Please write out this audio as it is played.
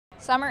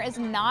Summer is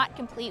not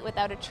complete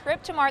without a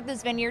trip to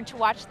Martha's Vineyard to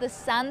watch the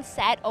sun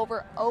set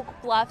over Oak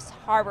Bluffs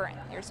Harbor.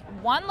 There's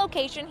one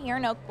location here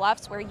in Oak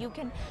Bluffs where you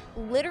can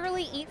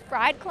literally eat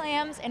fried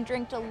clams and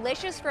drink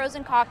delicious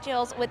frozen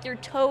cocktails with your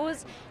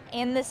toes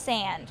in the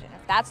sand. And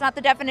if that's not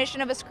the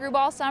definition of a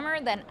screwball summer,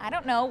 then I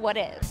don't know what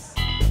is.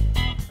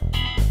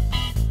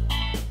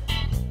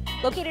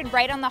 Located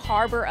right on the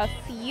harbor, a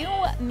few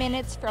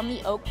minutes from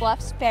the Oak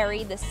Bluffs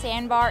ferry, the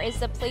Sandbar is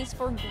the place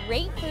for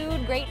great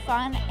food, great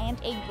fun, and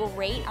a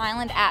great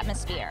island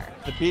atmosphere.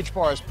 The beach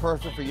bar is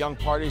perfect for young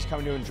parties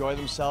coming to enjoy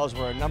themselves.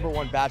 We're a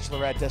 #1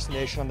 bachelorette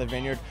destination on the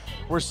vineyard.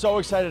 We're so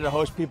excited to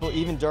host people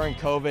even during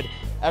COVID.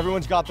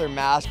 Everyone's got their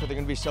mask, but they're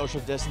going to be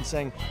social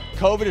distancing.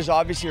 COVID is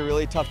obviously a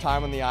really tough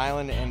time on the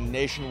island and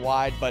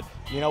nationwide, but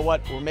you know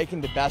what? We're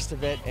making the best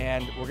of it,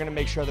 and we're going to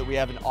make sure that we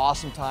have an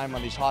awesome time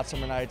on these hot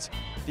summer nights.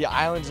 The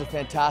island is a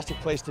fantastic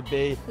place to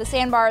be. The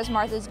Sandbar is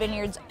Martha's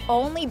Vineyard's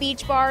only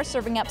beach bar,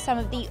 serving up some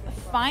of the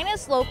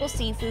finest local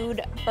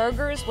seafood,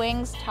 burgers,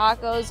 wings,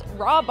 tacos,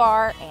 raw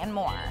bar, and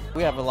more.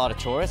 We have a lot of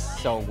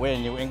tourists, so we're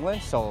in New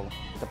England, so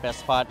the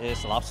best part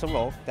is lobster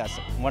roll. That's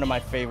one of my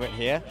favorite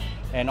here.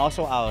 And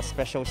also our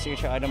special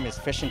signature item is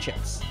fish and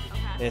chips.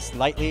 It's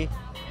lightly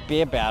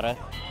beer batter,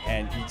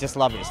 and you just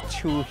love it. It's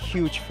 2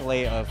 huge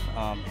fillet of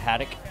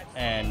haddock,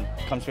 and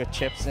comes with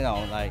chips, you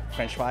know, like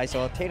French fries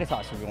or tater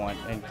tots if you want,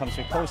 and comes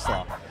with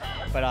coleslaw.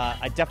 But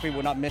I definitely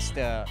would not miss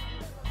the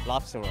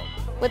lobster roll.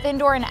 With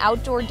indoor and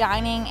outdoor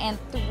dining and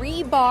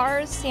 3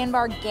 bars,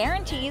 Sandbar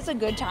guarantees a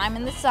good time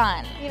in the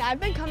sun. I mean, I've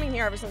been coming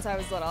here ever since I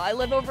was little. I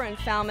live over in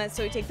Falmouth,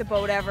 so we take the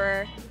boat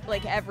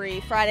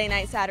every Friday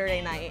night,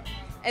 Saturday night.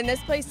 And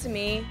this place to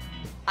me,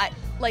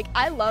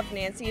 I love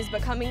Nancy's,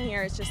 but coming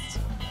here is just,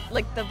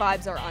 the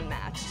vibes are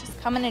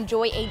unmatched. Come and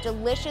enjoy a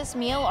delicious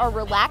meal or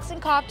relaxing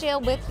cocktail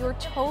with your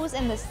toes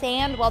in the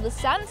sand while the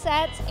sun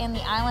sets and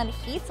the island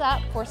heats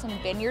up for some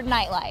vineyard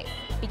nightlife.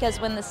 Because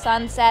when the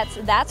sun sets,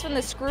 that's when the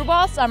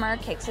Skrewball summer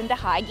kicks into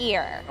high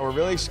gear. We're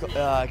really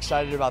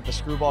excited about the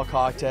Skrewball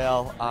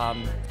cocktail.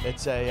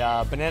 It's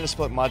a banana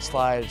split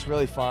mudslide. It's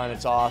really fun.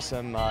 It's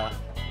awesome.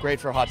 Great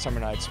for hot summer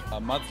nights.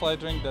 A mudslide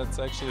drink that's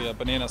actually a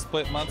banana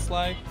split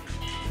mudslide.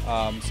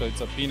 So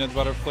it's a peanut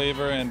butter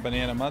flavor and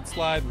banana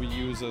mudslide. We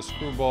use a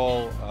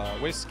Skrewball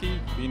whiskey,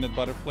 peanut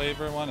butter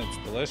flavor one. It's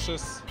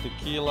delicious.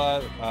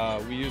 Tequila,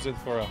 we use it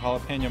for a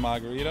jalapeno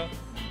margarita.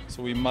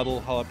 So we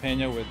muddle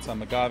jalapeno with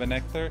some agave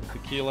nectar,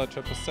 tequila,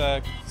 triple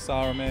sec,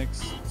 sour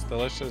mix. It's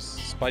delicious,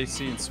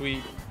 spicy and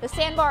sweet. The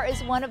Sandbar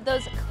is one of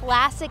those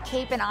classic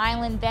Cape and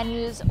Island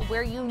venues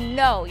where you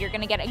know you're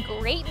going to get a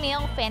great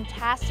meal,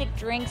 fantastic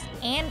drinks,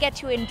 and get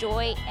to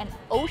enjoy an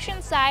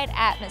oceanside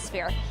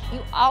atmosphere. You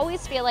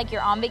always feel like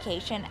you're on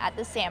vacation at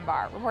the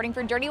Sandbar. Reporting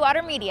for Dirty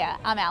Water Media,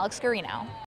 I'm Alex Carino.